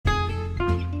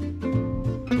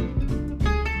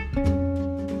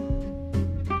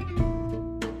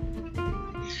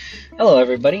Hello,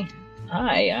 everybody.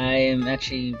 Hi, I am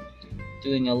actually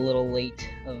doing a little late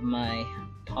of my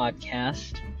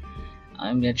podcast.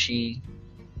 I'm actually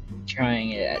trying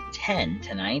it at 10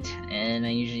 tonight, and I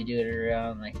usually do it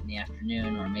around like in the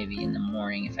afternoon or maybe in the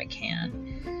morning if I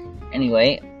can.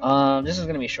 Anyway, this is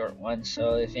going to be a short one,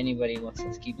 so if anybody wants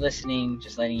to keep listening,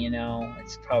 just letting you know,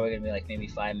 it's probably going to be like maybe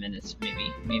 5 minutes,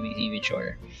 maybe even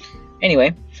shorter.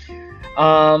 Anyway,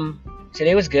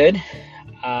 today was good.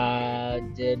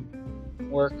 Did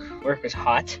work was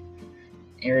hot.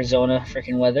 Arizona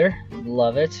freaking weather.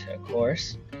 Love it, of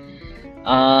course.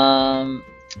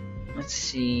 Let's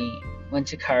see. Went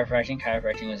to chiropractic.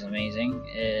 Chiropractic was amazing.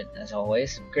 As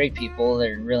always. Great people.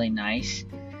 They're really nice.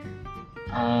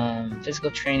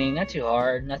 Physical training, not too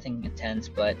hard, nothing intense,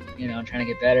 but trying to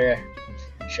get better.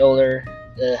 Shoulder.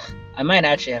 I might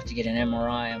actually have to get an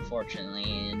MRI,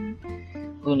 unfortunately, and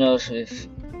who knows if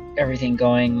everything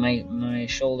going. My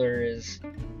shoulder is,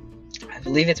 I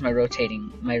believe it's my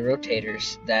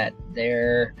rotators that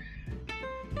they're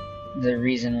the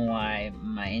reason why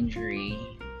my injury.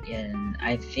 And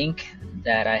I think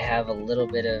that I have a little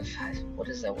bit of, what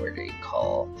is that word you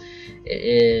call? It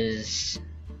is,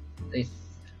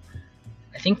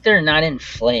 I think they're not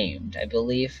inflamed. I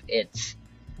believe it's,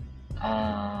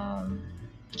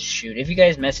 shoot, if you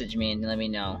guys message me and let me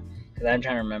know, because I'm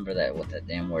trying to remember what that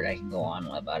damn word, I can go on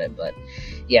about it, but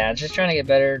yeah, just trying to get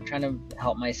better, trying to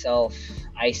help myself,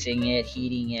 icing it,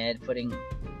 heating it, putting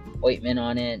ointment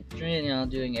on it,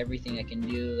 doing everything I can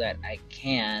do that I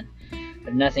can.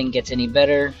 If nothing gets any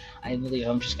better, I believe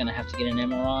I'm just going to have to get an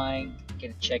MRI, get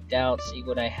it checked out, see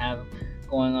what I have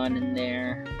going on in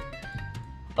there.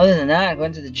 Other than that, I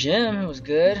went to the gym. It was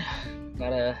good.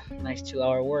 Got a nice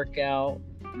 2-hour workout,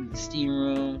 steam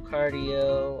room,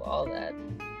 cardio, all that.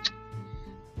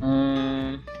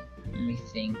 Let me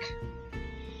think.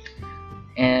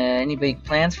 And any big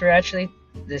plans for actually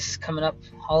this coming up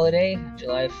holiday,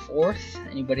 July 4th?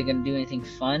 Anybody gonna do anything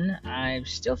fun? I'm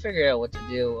still figuring out what to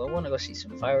do. I want to go see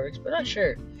some fireworks, but not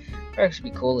sure. Fireworks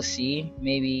would be cool to see.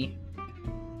 Maybe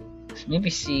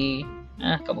see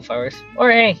a couple fireworks,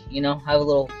 or hey, have a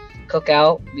little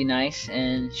cookout, be nice,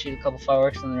 and shoot a couple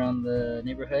fireworks around the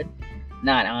neighborhood.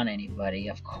 Not on anybody,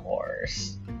 of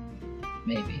course.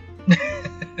 Maybe.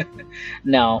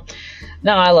 No,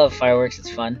 I love fireworks. It's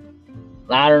fun.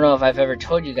 I don't know if I've ever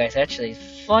told you guys, actually,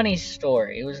 funny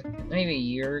story. It was maybe a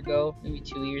year ago, maybe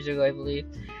 2 years ago, I believe.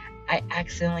 I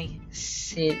accidentally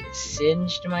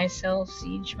singed myself,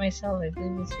 I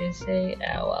believe it's to say.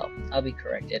 Oh, well, I'll be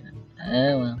corrected.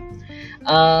 Oh,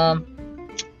 well.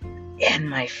 And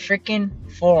my freaking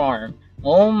forearm,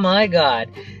 oh my god,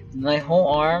 my whole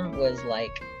arm was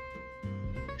like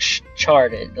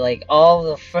charted, like all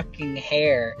the fucking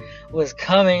hair was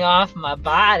coming off my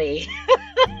body.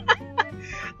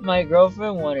 My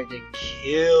girlfriend wanted to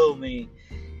kill me.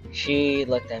 She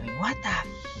looked at me, what the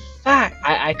fuck?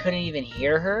 I couldn't even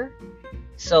hear her.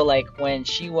 So like when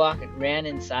she ran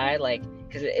inside, like,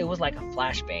 because it was like a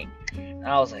flashbang, and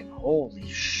I was like, holy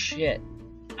shit.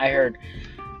 I heard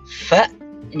fuck.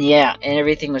 Yeah, and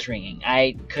everything was ringing.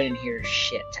 I couldn't hear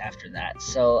shit after that.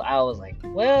 So I was like,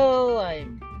 well,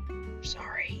 I'm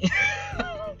sorry.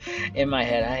 In my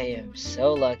head, I am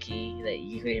so lucky that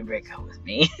you didn't break up with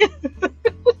me.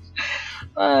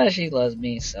 She loves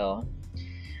me, so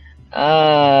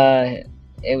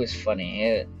it was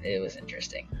funny. It was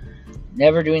interesting.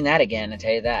 Never doing that again, I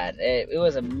tell you that. It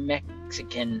was a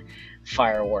Mexican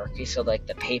firework. So like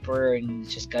the paper and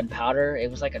just gunpowder. It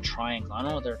was like a triangle. I don't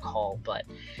know what they're called, but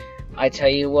I tell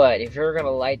you what, if you're gonna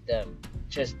light them,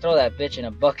 just throw that bitch in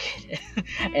a bucket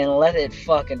and let it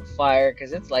fucking fire,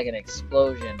 because it's like an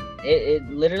explosion. It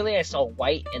literally, I saw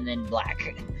white and then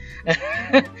black.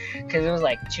 Because it was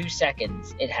like 2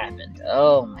 seconds it happened.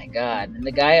 Oh my god. And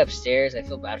the guy upstairs, I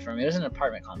feel bad for him. It was an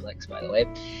apartment complex, by the way.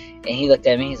 And he looked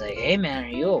at me, he's like, hey man, are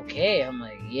you okay? I'm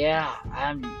like, yeah,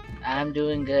 I'm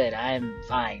doing good. I'm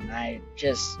fine. I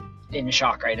just in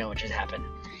shock right now what just happened.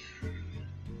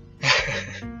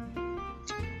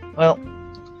 Well,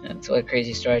 that's a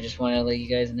crazy story I just wanted to let you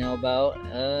guys know about.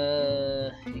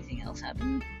 Anything else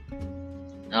happened?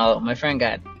 Oh, my friend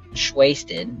got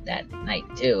wasted that night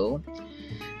too.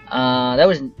 That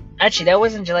wasn't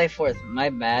July 4th. My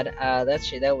bad.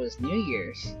 That was New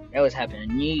Year's. That was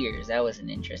happening New Year's. That was an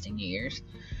interesting New Year's.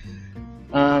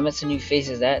 Met some new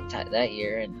faces that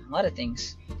year, and a lot of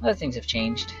things have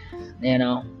changed.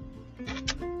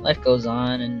 Life goes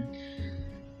on,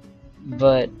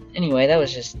 but anyway, that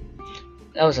was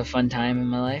a fun time in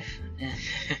my life.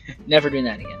 Never doing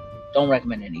that again. Don't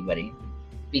recommend anybody.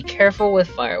 Be careful with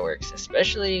fireworks,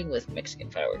 especially with Mexican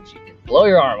fireworks. You can blow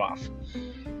your arm off.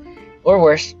 Or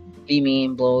worse, be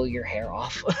mean, blow your hair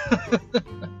off.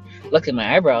 Luckily,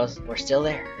 my eyebrows were still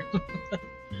there.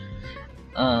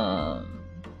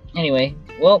 Anyway,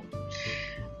 well,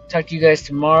 talk to you guys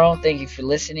tomorrow. Thank you for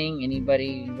listening.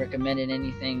 Anybody recommended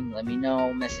anything, let me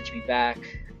know. Message me back.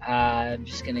 I'm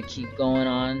just going to keep going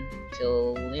on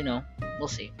till, we'll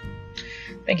see.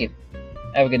 Thank you.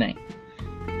 Have a good night.